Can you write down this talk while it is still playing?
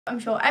I'm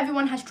sure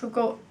everyone has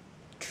trouble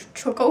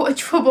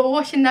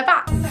washing their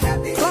back.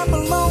 Clap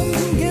along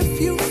if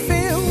you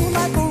feel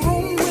like a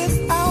room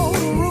without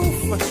a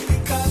roof.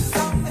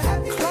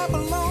 Clap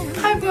along.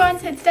 Hi everyone,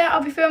 so today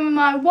I'll be filming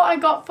my what I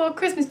got for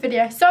Christmas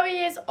video. Sorry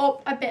it's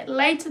up a bit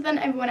later than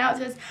everyone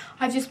else's.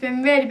 I've just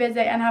been really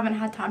busy and haven't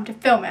had time to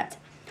film it.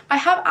 I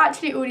have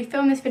actually already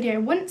filmed this video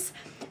once,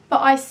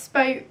 but I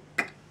spoke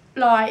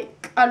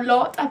like a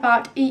lot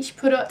about each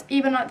product,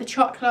 even like the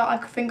chocolate. I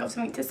could think of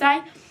something to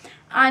say,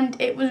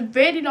 and it was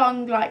really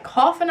long, like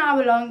half an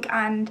hour long,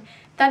 and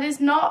that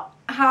is not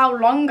how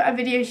long a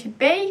video should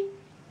be.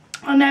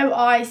 I know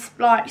I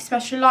like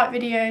special light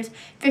videos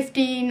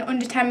 15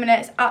 under 10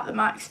 minutes at the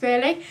max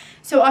really,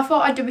 so I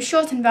thought I'd do a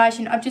shortened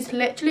version of just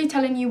literally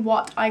telling you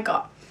what I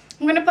got.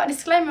 I'm going to put a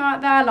disclaimer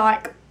out there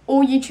like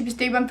all YouTubers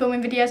do when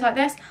filming videos like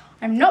this.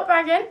 I'm not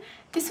bragging.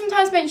 This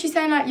sometimes makes you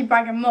sound like you're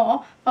bragging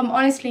more, but I'm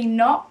honestly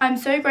not. I'm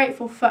so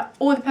grateful for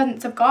all the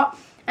presents I've got,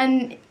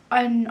 and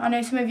I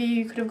know some of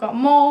you could have got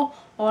more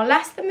or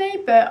less than me,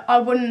 but I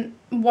wouldn't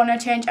want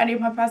to change any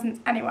of my presents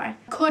anyway.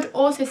 I could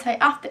also say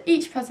after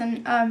each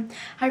present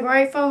how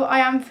grateful I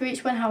am for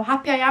each one, how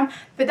happy I am,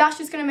 but that's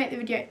just going to make the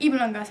video even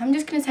longer, so I'm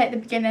just going to take the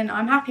beginning.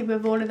 I'm happy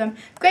with all of them,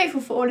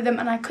 grateful for all of them,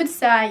 and I could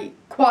say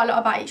quite a lot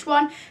about each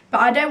one, but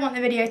I don't want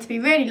the video to be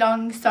really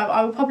long, so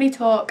I will probably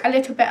talk a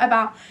little bit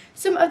about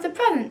some of the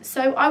presents.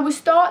 So I will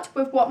start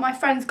with what my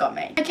friends got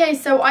me. Okay,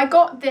 so I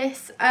got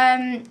this,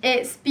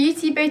 it's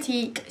Beauty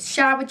Boutique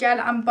shower gel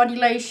and body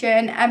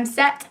lotion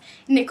set,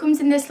 and it comes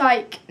in this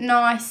like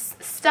nice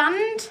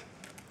stand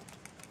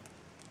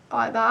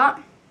like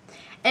that,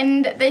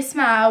 and they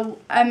smell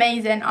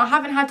amazing. I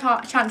haven't had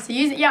a chance to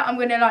use it yet. I'm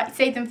going to like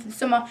save them for the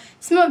summer,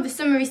 smell of the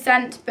summery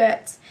scent,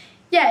 but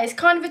yeah, it's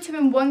kind of a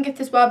 2-in-1 gift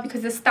as well,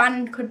 because the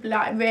stand could be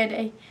like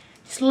really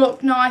just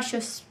look nice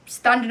just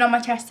standing on my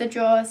chest of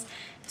drawers,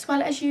 as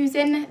well as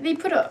using the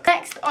product.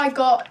 Next I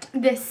got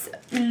this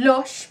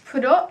Lush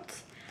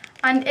product,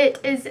 and it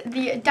is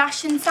the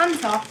Dashing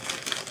Santa,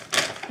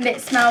 and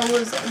it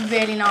smells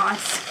really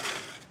nice.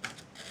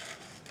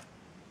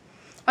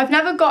 I've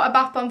never got a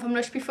bath bomb from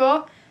Lush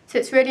before, so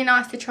it's really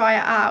nice to try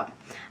it out,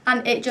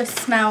 and it just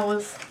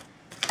smells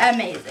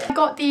amazing. I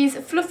got these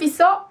fluffy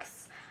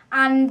socks,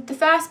 and the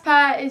first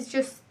pair is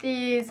just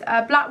these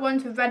black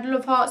ones with red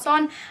love hearts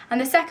on, and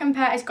the second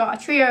pair has got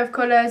a trio of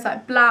colours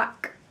like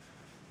black,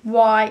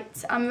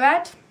 white and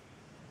red,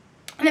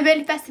 and they're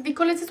really festive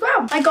colours as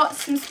well. I got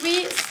some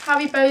sweets,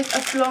 Haribo's, a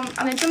plum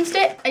and a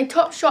drumstick, a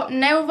Topshop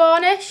nail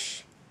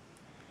varnish.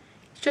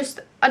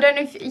 Just, I don't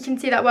know if you can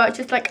see that well, it's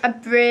just like a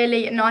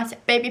really nice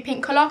baby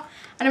pink colour,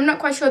 and I'm not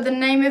quite sure the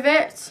name of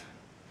it.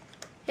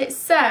 It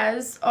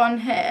says on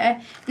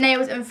here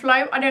Nails and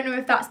Flow. I don't know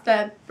if that's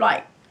the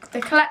like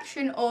the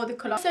collection or the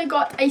colour. Also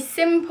got a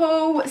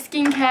simple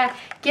skincare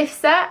gift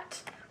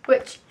set,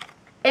 which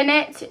in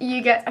it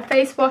you get a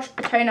face wash,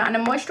 a toner and a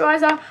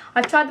moisturiser.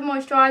 I've tried the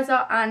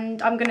moisturiser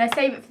and I'm going to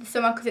save it for the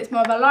summer because it's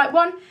more of a light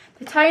one.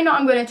 The toner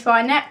I'm going to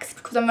try next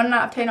because I'm running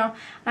out of toner,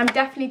 and I'm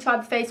definitely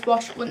tried the face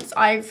wash once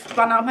I've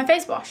run out of my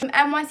face wash.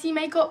 NYC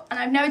makeup, and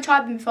I've never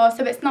tried them before,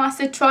 so it's nice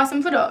to try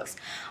some products.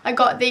 I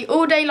got the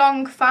All Day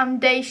Long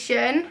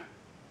foundation,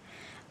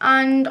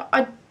 and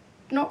I'm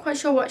not quite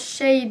sure what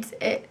shade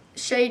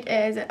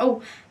is.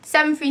 Oh,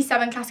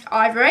 737 Classic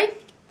Ivory.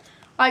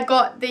 I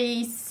got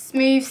the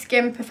Smooth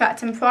Skin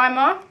Perfecting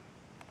Primer,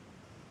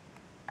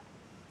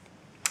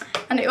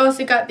 and I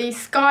also got the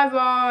Sky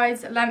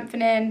Rise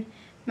Lengthening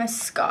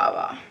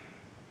Mascara.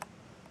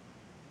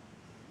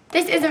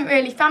 This isn't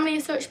really family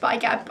as such,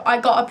 but I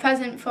got a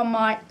present from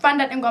my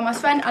granddad and grandma's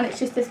friend, and it's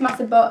just this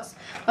massive box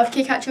of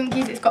Kit Kat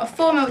Chunkies. It's got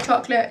 4 milk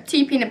chocolate,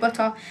 2 peanut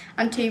butter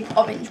and 2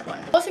 orange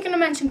ones. Also going to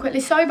mention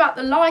quickly, sorry about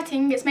the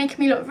lighting, it's making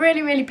me look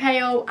really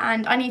pale,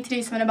 and I need to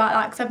do something about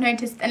that because I've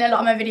noticed in a lot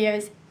of my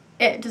videos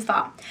it does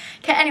that.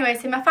 Okay, anyway,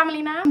 so my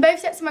family now. Both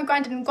sets of my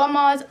granddad and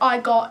grandma's I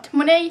got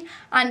money,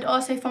 and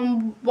also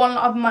from one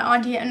of my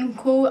auntie and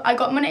uncle I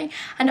got money,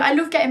 and I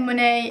love getting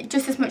money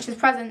just as much as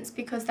presents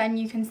because then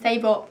you can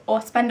save up or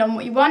spend on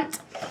what you want.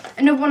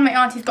 Another one of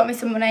my aunties got me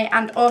some money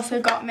and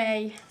also got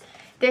me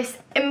this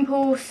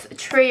Impulse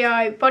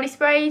Trio body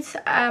sprays,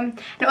 and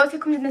it also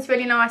comes in this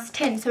really nice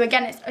tin, so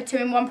again it's a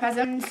 2-in-1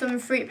 present. Some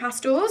fruit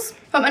pastels.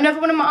 From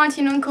another one of my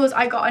auntie and uncles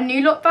I got a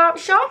New Look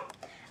voucher,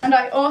 and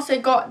I also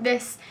got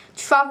this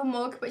travel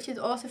mug which is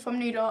also from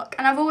New Look,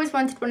 and I've always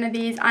wanted one of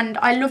these, and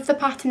I love the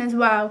pattern as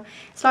well.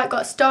 It's like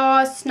got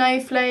stars,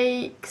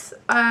 snowflakes,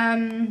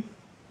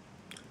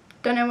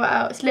 don't know what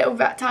else, little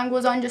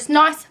rectangles on, just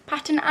nice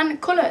pattern and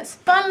colours.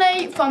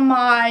 Finally, from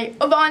my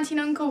other auntie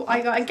and uncle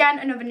I got again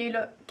another New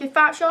Look gift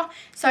voucher,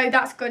 so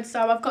that's good. So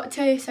I've got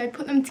 2, so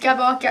put them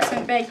together, get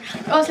something big.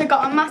 I also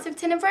got a massive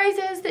tin of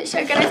roses that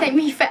are going to take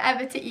me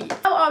forever to eat.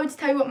 Now I would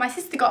tell you what my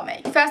sister got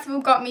me. First of all,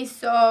 got me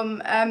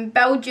some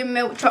Belgian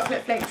milk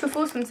chocolate flake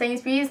truffles from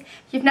Sainsbury's.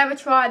 If you've never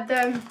tried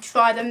them,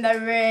 try them, they're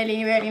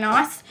really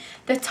nice.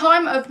 The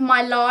Time of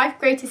My Life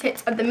Greatest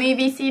Hits of the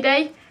Movie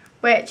CD,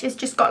 which has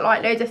just got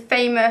like loads of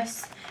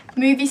famous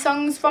movie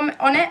songs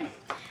on it,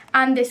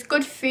 and this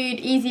Good Food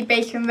Easy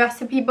Baking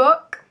recipe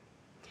book,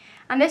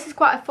 And this is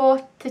quite a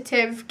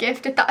authoritative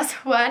gift, if that's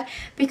a word,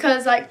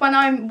 because like when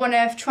I want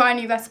to try a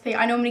new recipe,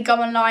 I normally go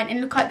online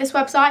and look at this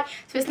website.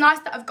 So it's nice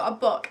that I've got a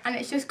book and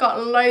it's just got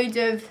loads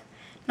of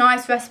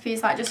nice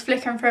recipes, like just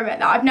flicking through it,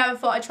 that I've never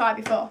thought I'd try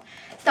before.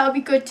 So that would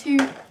be good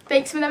to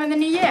bake some of them in the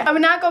new year. I will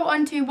now go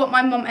on to what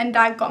my mum and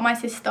dad got my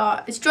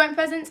sister as joint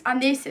presents,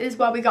 and this is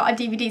where we got our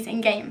DVDs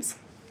and games.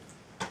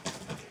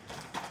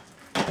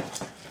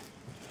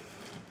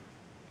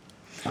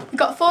 We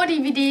got 4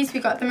 DVDs. We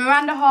got the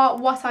Miranda Hart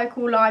What I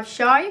Call Live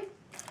show,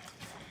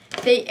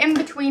 the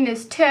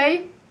In-Betweeners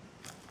 2,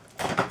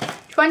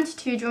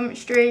 22 Jump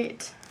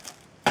Street,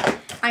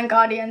 and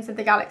Guardians of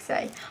the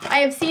Galaxy. I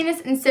have seen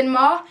this in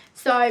cinema,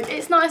 so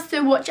it's nice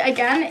to watch it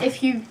again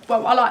if you,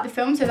 well, I like the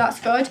film, so that's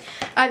good.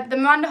 The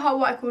Miranda Hart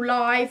What I Call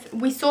Live,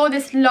 we saw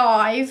this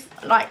live,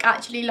 like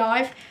actually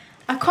live.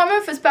 I can't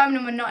remember if it's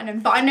Birmingham or Nottingham,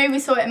 but I know we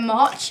saw it in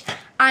March,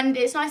 and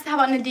it's nice to have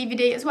it on the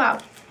DVD as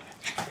well.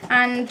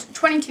 And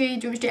 22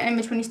 Jump Street and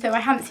In-Betweeners 2 I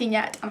haven't seen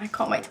yet, and I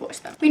can't wait to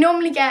watch them. We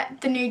normally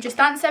get the new Just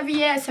Dance every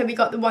year, so we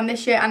got the one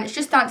this year, and it's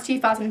Just Dance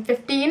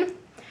 2015.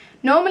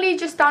 Normally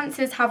Just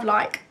Dances have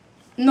like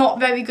not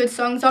very good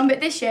songs on, but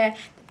this year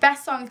the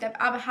best songs they've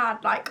ever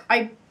had, like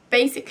I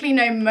basically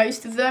know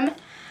most of them.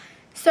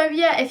 So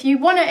yeah, if you're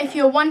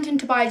wanting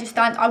to buy a Just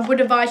Dance, I would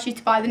advise you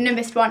to buy the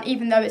newest one,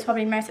 even though it's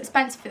probably the most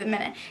expensive for the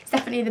minute. It's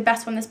definitely the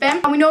best one there's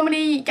been. And we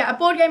normally get a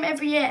board game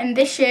every year, and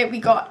this year we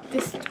got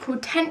this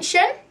called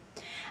Tension,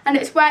 and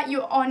it's where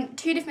you're on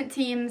 2 different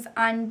teams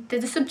and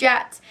there's a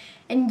subject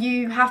and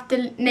you have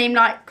to name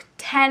like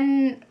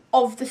 10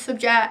 of the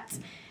subjects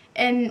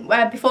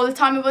before the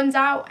timer runs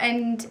out,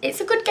 and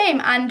it's a good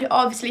game, and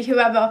obviously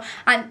whoever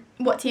and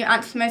what team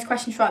answers the most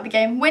questions throughout the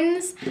game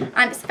wins,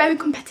 and it's a very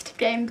competitive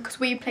game because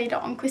we played it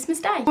on Christmas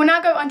Day. We'll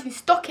now go on to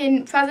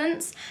stocking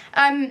presents.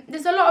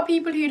 There's a lot of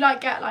people who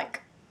get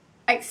like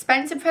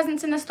expensive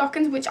presents in the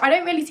stockings, which I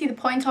don't really see the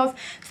point of,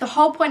 because the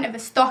whole point of a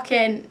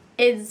stocking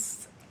is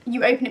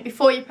you open it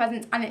before your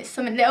presents and it's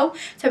something little.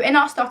 So in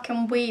our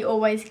stocking we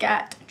always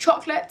get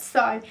chocolates,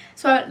 so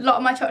a lot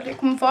of my chocolate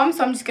come from,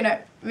 so I'm just gonna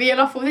reel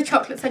off all the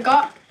chocolates I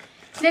got.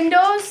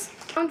 Lindors,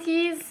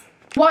 Bounties,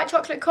 white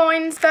chocolate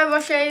coins, Ferrero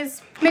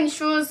Rochers,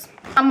 Minstrels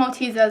and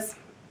Maltesers.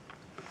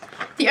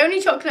 The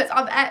only chocolates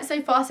I've ate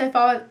so far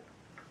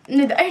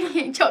the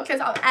only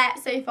chocolates I've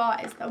ate so far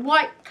is the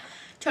white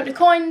chocolate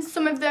coins,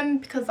 some of them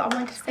because I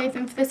wanted to save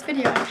them for this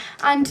video,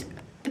 and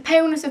the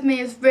paleness of me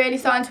is really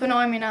starting to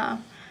annoy me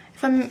now.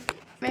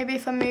 Maybe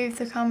if I move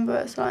the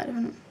camera slightly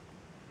different,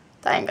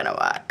 that ain't gonna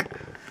work.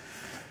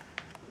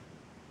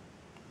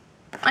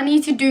 I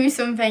need to do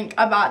something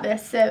about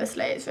this,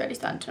 seriously, it's really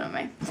starting to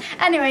annoy me.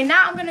 Anyway,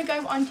 now I'm gonna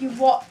go on to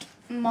what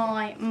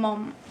my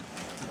mum,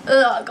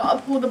 I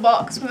gotta pull the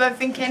box with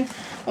everything in,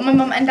 what my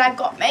mum and dad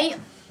got me.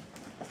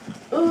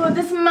 Oh,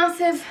 this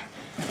massive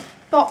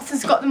box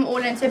has got them all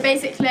in, so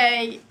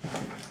basically,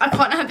 I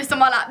can't have this on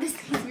my lap, this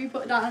needs to be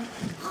put down.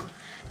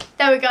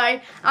 There we go.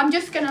 I'm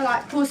just gonna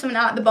like pull something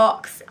out of the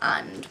box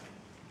and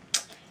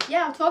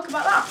yeah, I'll talk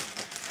about that.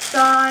 So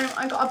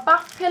I got a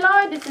bath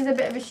pillow. This is a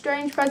bit of a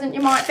strange present,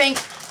 you might think,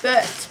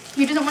 but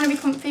who doesn't want to be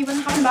comfy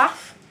when having a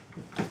bath?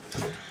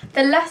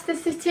 The Leicester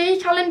City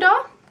calendar.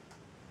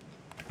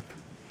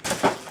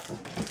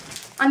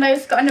 And I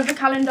just got another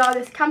calendar,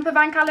 this camper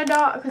van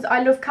calendar, because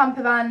I love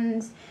camper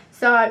vans.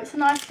 So it's a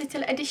nice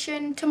little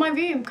addition to my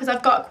room, because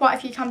I've got quite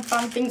a few camper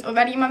van things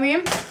already in my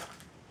room.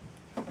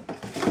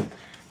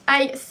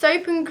 A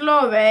Soap and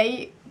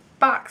Glory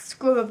back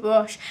scrubber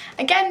brush.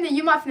 Again,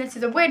 you might think this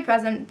is a weird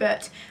present,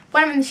 but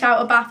when I'm in the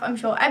shower or bath, I'm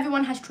sure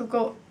everyone has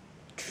trouble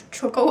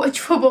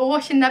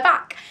washing their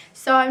back.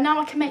 So now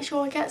I can make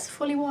sure it gets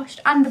fully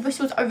washed, and the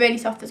bristles are really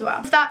soft as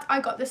well. For that,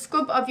 I got the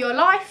Scrub of Your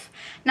Life.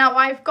 Now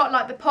I've got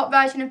like the pot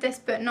version of this,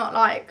 but not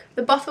like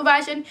the bottle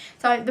version.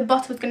 So the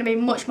bottle is going to be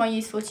much more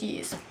useful to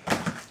use.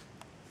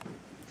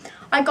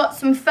 I got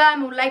some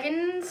thermal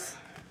leggings.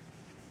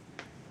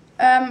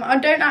 I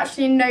don't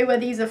actually know where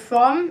these are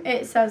from.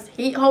 It says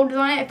Heat Holders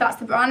on it, if that's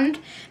the brand.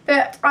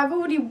 But I've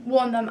already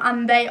worn them,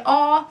 and they're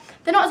not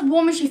as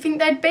warm as you think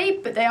they'd be,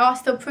 but they are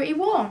still pretty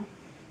warm.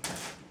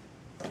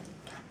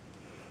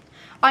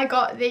 I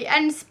got the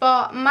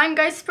N-Spa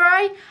Mango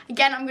Spray.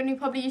 Again, I'm going to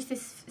probably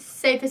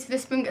save this for the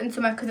spring and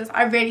summer because it's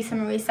a really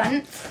summery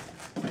scent.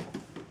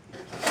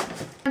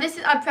 This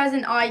is a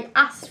present I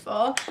asked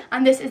for,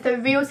 and this is the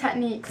Real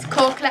Techniques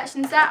Core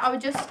Collection set.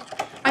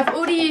 I've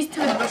already used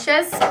 2 of the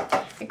brushes.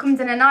 It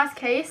comes in a nice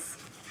case.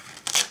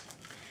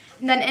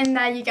 And then in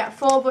there you get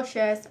 4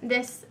 brushes.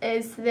 This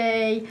is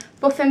the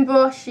buffing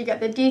brush, you get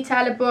the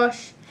detailer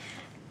brush,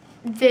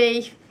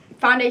 the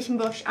foundation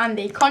brush and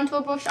the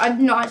contour brush.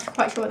 I'm not actually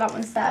quite sure what that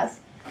one says.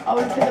 I'll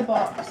look at the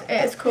box.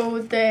 It's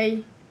called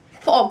the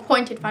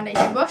pointed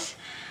foundation brush.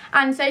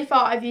 And so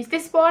far I've used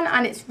this one,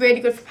 and it's really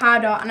good for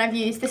powder, and I've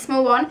used this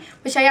small one,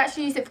 which I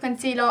actually used it for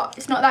concealer.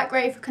 It's not that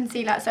great for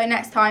concealer, so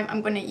next time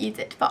I'm going to use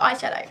it for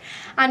eyeshadow.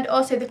 And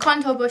also the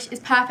contour brush is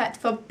perfect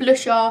for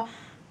blusher,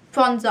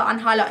 bronzer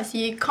and highlighter, so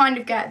you kind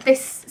of get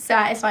this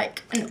set. It's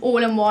like an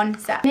all-in-one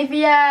set.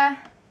 Nivea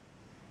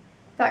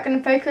that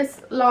Gonna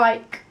Focus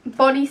like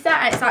body set,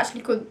 and it's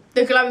actually called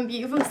the Glow and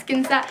Beautiful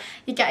Skin Set.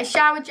 You get a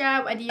shower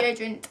gel, a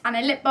deodorant and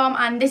a lip balm,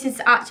 and this is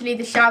actually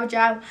the shower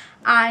gel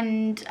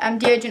and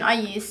deodorant I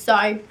use,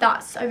 so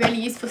that's a really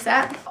useful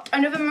set.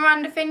 Another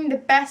Miranda thing, The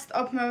Best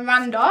of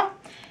Miranda,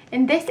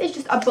 and this is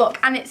just a book,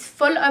 and it's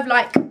full of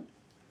like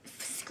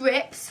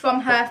scripts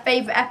from her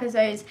favourite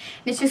episodes,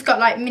 and it's just got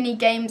like mini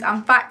games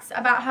and facts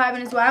about her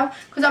as well,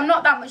 because I'm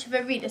not that much of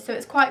a reader, so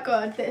it's quite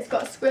good that it's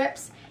got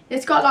scripts.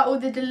 It's got like all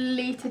the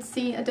deleted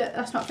scenes,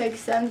 that's not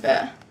focusing,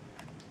 but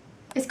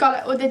it's got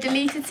like all the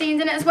deleted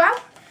scenes in it as well.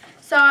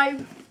 So,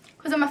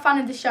 because I'm a fan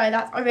of the show,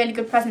 that's a really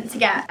good present to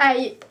get.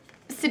 A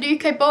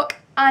Sudoku book,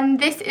 and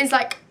this is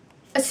like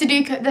a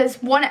Sudoku,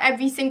 there's one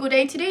every single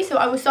day to do, so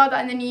I will start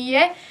that in the new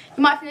year.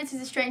 You might think this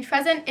is a strange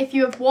present. If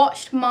you have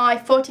watched my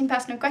 14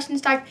 personal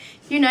questions tag,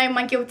 you know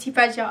my guilty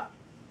pleasure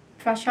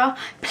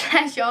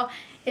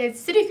is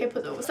Sudoku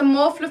puzzles. Some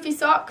more fluffy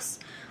socks.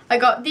 I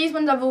got these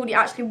ones I've already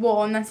actually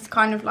worn. This is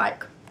kind of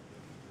like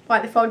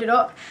they're folded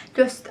up.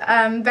 Just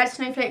red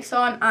snowflakes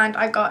on, and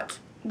I got,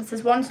 this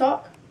is one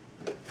sock,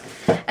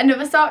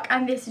 another sock,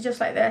 and this is just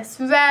like this.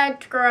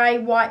 Red, grey,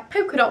 white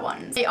polka dot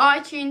ones. The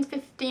iTunes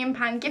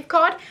 £15 gift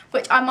card,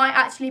 which I might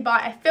actually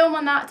buy a film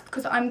on that,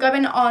 because I'm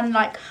going on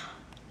like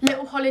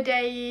little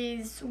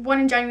holidays, one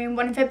in January and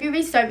one in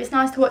February, so it's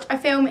nice to watch a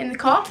film in the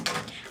car.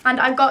 And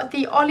I got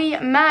the Ollie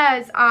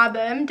Murs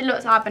album,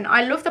 deluxe album.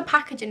 I love the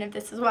packaging of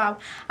this as well,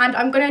 and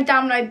I'm going to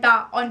download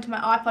that onto my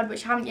iPod,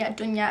 which I haven't yet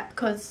done yet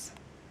because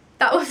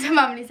that was a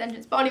family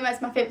sentence. But Ollie Murs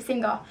is my favourite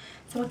singer,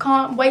 so I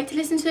can't wait to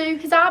listen to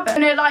his album.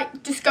 I'm going to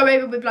like just go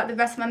over with like the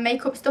rest of my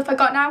makeup stuff I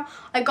got now.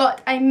 I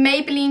got a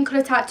Maybelline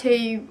Colour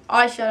Tattoo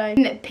eyeshadow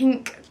in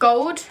pink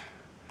gold.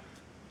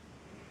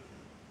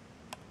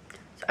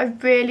 A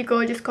really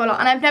gorgeous colour,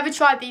 and I've never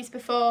tried these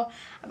before,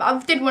 but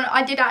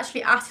I did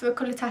actually ask for a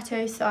colour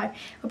tattoo, so it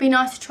would be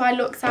nice to try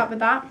looks out with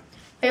that.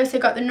 I also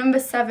got the No.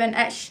 7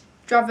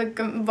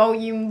 Extravagant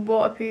Volume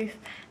Waterproof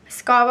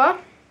Mascara.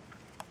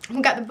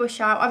 We'll get the brush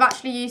out. I've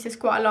actually used this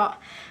quite a lot,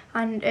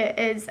 and it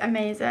is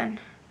amazing.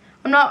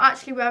 I'm not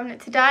actually wearing it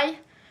today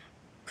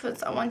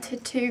because I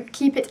wanted to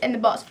keep it in the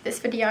box for this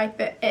video,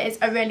 but it is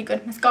a really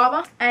good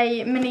mascara.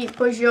 A mini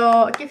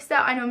Bonjour gift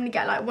set. I normally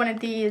get like one of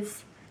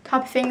these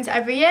type of things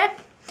every year.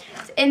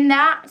 So in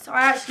that, so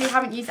I actually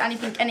haven't used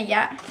anything in it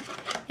yet.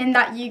 In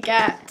that you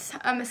get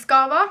a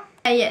mascara,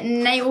 a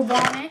nail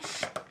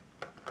varnish.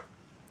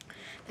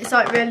 It's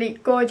like really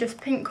gorgeous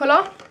pink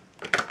colour.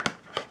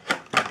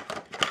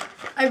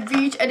 A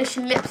Rouge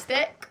Edition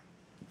lipstick,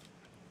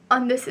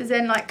 and this is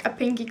in like a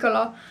pinky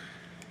colour.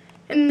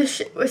 In the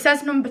it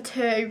says No.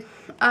 2,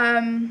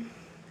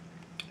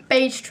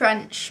 beige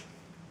trench.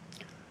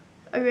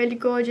 A really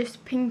gorgeous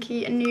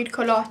pinky and nude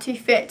colour to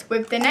fit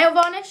with the nail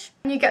varnish.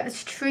 And you get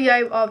this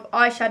trio of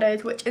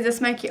eyeshadows, which is a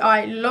smoky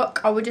eye look.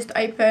 I will just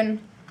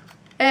open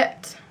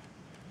it.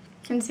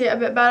 You can see it a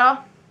bit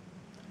better.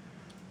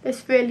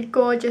 This really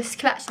gorgeous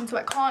collection, so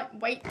I can't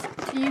wait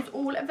to use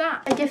all of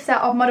that. A gift set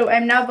of Model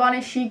M nail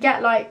varnish. You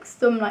get like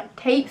some like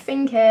tape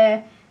thing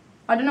here.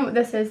 I don't know what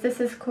this is.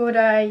 This is called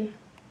a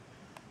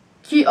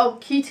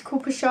cuticle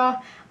pusher,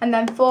 and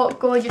then 4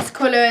 gorgeous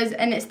colours,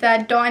 and it's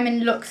their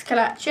Diamond Luxe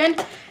collection.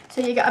 So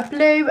you get a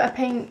blue, a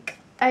pink,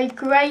 a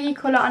grey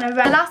colour and a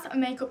red. The last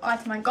makeup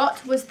item I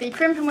got was the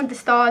Crimping with the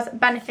Stars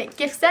Benefit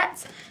gift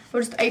set.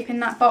 We'll just open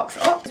that box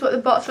up. This is what the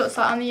box looks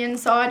like on the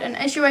inside, and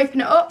as you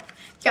open it up,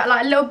 you get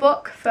like a little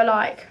book for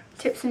like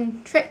tips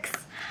and tricks.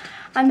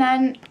 And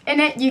then in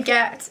it you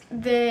get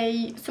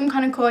some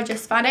kind of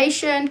gorgeous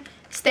foundation,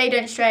 Stay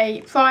Don't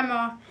Stray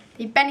primer,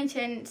 the Benny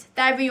Tint,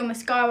 their Real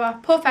Mascara,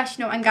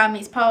 Professional and Gal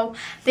Meets Pole.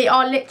 They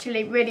are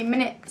literally really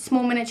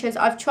small miniatures.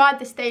 I've tried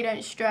the Stay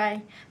Don't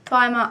Stray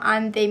primer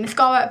and the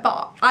mascara,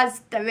 but as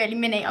they're really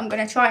mini, I'm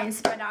going to try and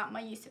spread out my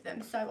use of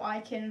them so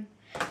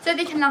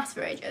they can last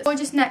for ages.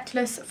 Gorgeous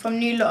necklace from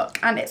New Look,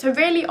 and it's a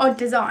really odd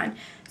design.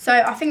 So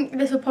I think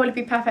this will probably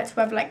be perfect to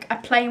have like a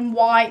plain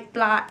white,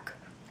 black,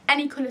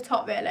 any colour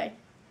top really.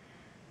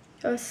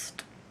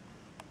 Just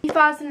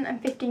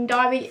 2015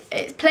 diary.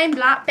 It's plain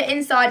black, but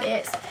inside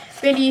it's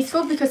really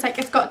useful because like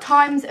it's got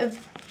times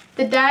of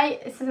the day.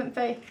 This isn't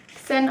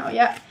focusing, oh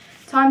yeah,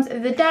 times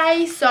of the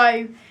day,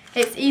 so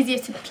it's easier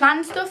to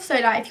plan stuff. So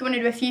like if you want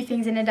to do a few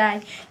things in a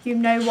day, you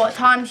know what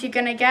times you're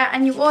gonna get.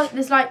 And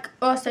there's like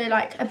also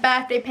like a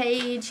birthday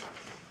page,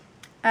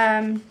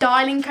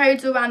 dialing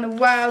codes all around the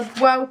world,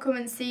 world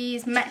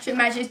currencies, metric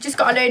measures. Just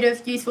got a load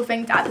of useful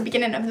things at the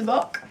beginning of the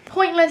book.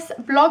 Pointless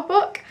blog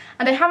book,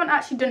 and I haven't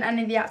actually done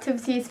any of the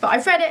activities, but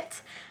I've read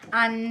it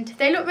and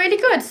they look really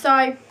good,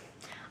 so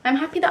I'm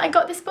happy that I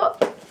got this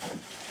book.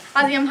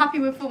 As I'm happy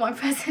with all my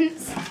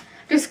presents.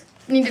 Just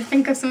need to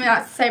think of something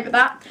else to say about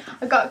that.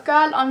 I got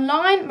Girl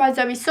Online by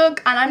Zoe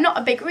Sugg, and I'm not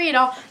a big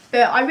reader,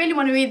 but I really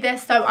want to read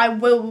this, so I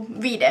will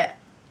read it.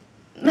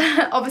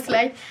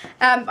 Obviously.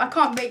 I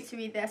can't wait to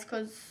read this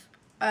because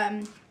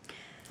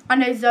I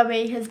know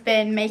Zoe has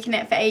been making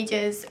it for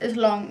ages, as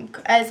long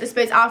as I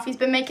suppose Alfie's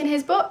been making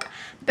his book.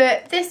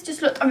 But this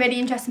just looked a really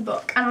interesting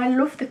book, and I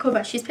love the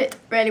cover. She's picked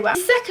really well.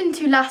 The second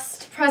to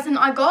last present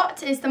I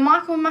got is the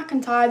Michael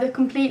McIntyre The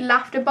Complete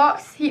Laughter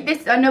Box.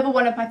 This is another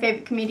one of my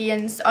favourite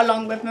comedians,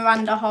 along with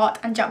Miranda Hart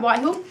and Jack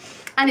Whitehall.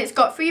 And it's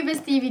got 3 of his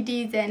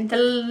DVDs in, The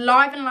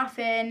Live and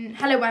Laughing,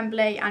 Hello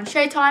Wembley and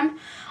Showtime.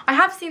 I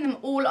have seen them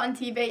all on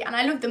TV and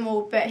I love them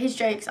all, but his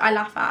jokes I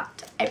laugh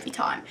at every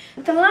time.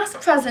 The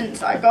last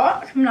present I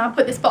got, and I'll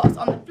put this box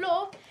on the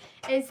floor,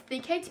 is the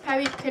Katy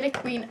Perry Killer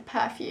Queen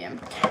perfume.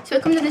 So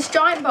it comes in this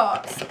giant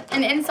box,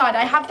 and inside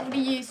I have already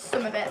used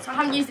some of it, so I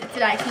haven't used it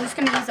today, so I'm just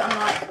going to use it on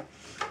like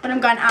when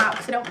I'm going out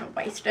because I don't want to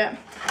waste it.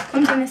 It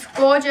comes in this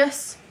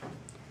gorgeous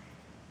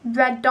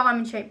red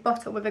diamond shaped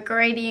bottle with a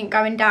gradient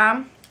going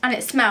down, and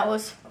it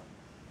smells.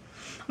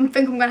 I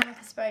think I'm going to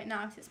have to spray it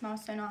now because it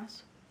smells so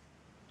nice.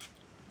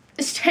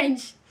 It's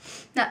strange.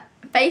 That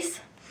face.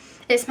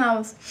 It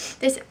smells.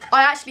 This,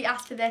 I actually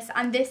asked for this,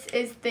 and this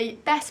is the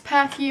best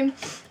perfume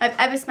I've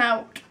ever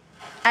smelled,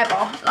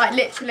 ever. Like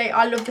literally,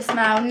 I love the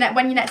smell.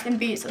 When you're next in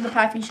Boots or the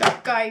perfume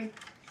shop, go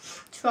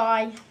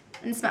try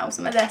and smell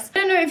some of this. I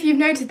don't know if you've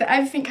noticed that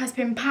everything has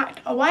been packed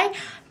away,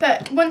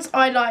 but once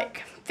I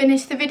like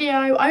finished the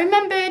video, I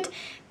remembered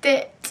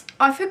that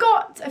I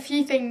forgot a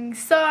few things.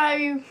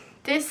 So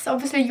this,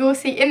 obviously, you'll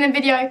see in the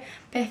video,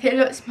 but if it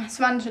looks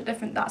surrounded look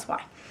different, that's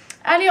why.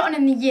 Earlier on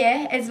in the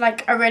year is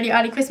like a really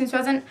early Christmas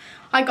present.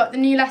 I got the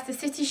new Leicester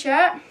City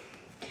shirt.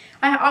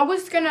 I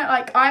was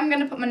gonna I'm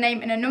gonna put my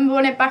name and a number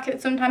on it back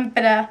at some time,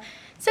 but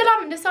still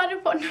haven't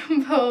decided what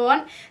number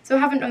on, so I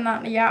haven't done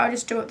that yet. I'll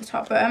just do it at the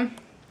top bottom, and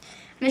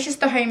it's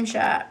just a home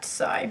shirt.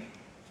 So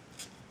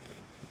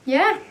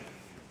yeah,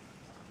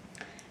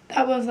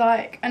 that was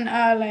like an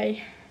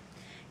early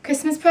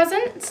Christmas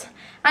present.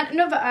 And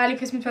another early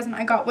Christmas present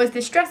I got was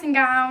this dressing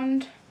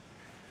gown.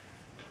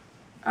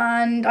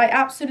 And I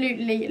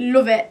absolutely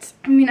love it.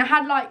 I mean, I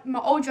had like my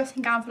old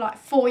dressing gown for like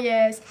 4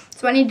 years,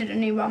 so I needed a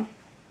new one.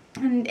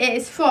 And it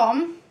is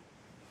from,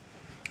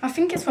 I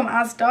think it's from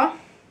Asda.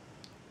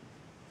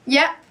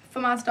 Yeah,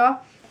 from Asda. I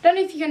don't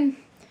know if you can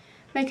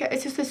make it,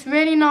 it's just this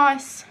really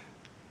nice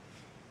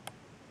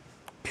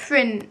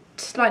print,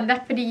 like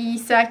leopardy,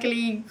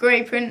 circly,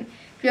 grey print.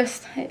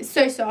 Just, it's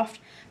so soft.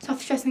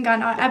 Softest dressing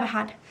gown I ever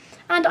had.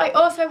 And I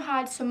also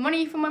had some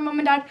money from my mum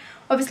and dad.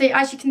 Obviously,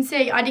 as you can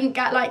see, I didn't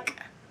get like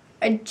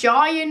a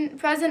giant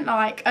present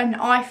like an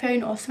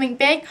iPhone or something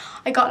big.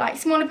 I got like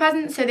smaller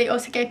presents, so they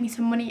also gave me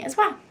some money as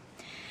well.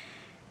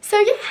 So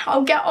yeah,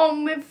 I'll get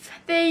on with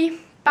the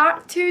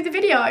back to the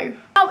video.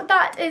 Now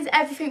that is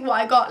everything what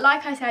I got.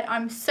 Like I said,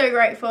 I'm so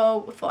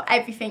grateful for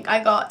everything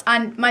I got,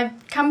 and my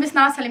camera's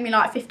now telling me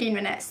like 15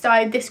 minutes,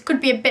 so this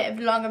could be a bit of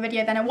a longer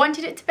video than I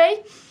wanted it to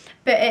be,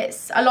 but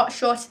it's a lot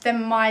shorter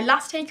than my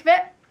last take of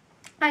it.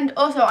 And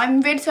also,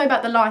 I'm really sorry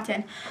about the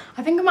lighting.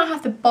 I think I might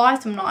have to buy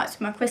some lights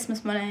with my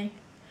Christmas money,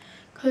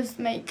 because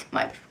make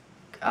my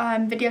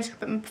videos look a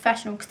bit more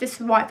professional, because this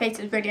white face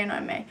is really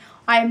annoying me.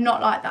 I am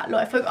not like that.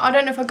 Look, I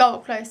don't know if I go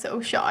up close it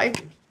will show.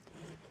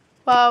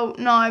 Well,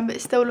 no, but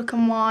it's still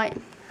looking white.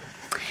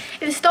 At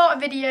the start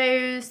of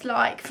videos,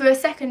 like for a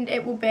second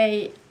it will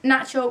be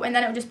natural, and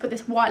then it will just put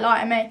this white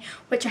light on me,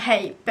 which I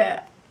hate,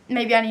 but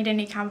maybe I need a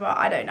new camera,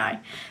 I don't know.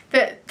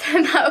 But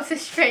that was a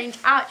strange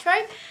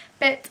outro.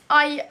 But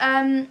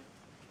I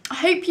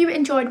hope you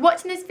enjoyed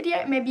watching this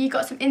video. Maybe you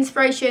got some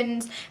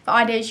inspirations for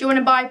ideas you want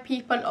to buy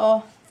people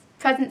or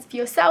presents for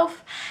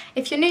yourself.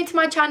 If you're new to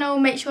my channel,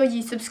 make sure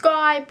you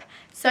subscribe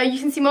so you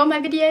can see more of my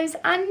videos.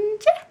 And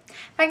yeah,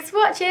 thanks for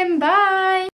watching. Bye.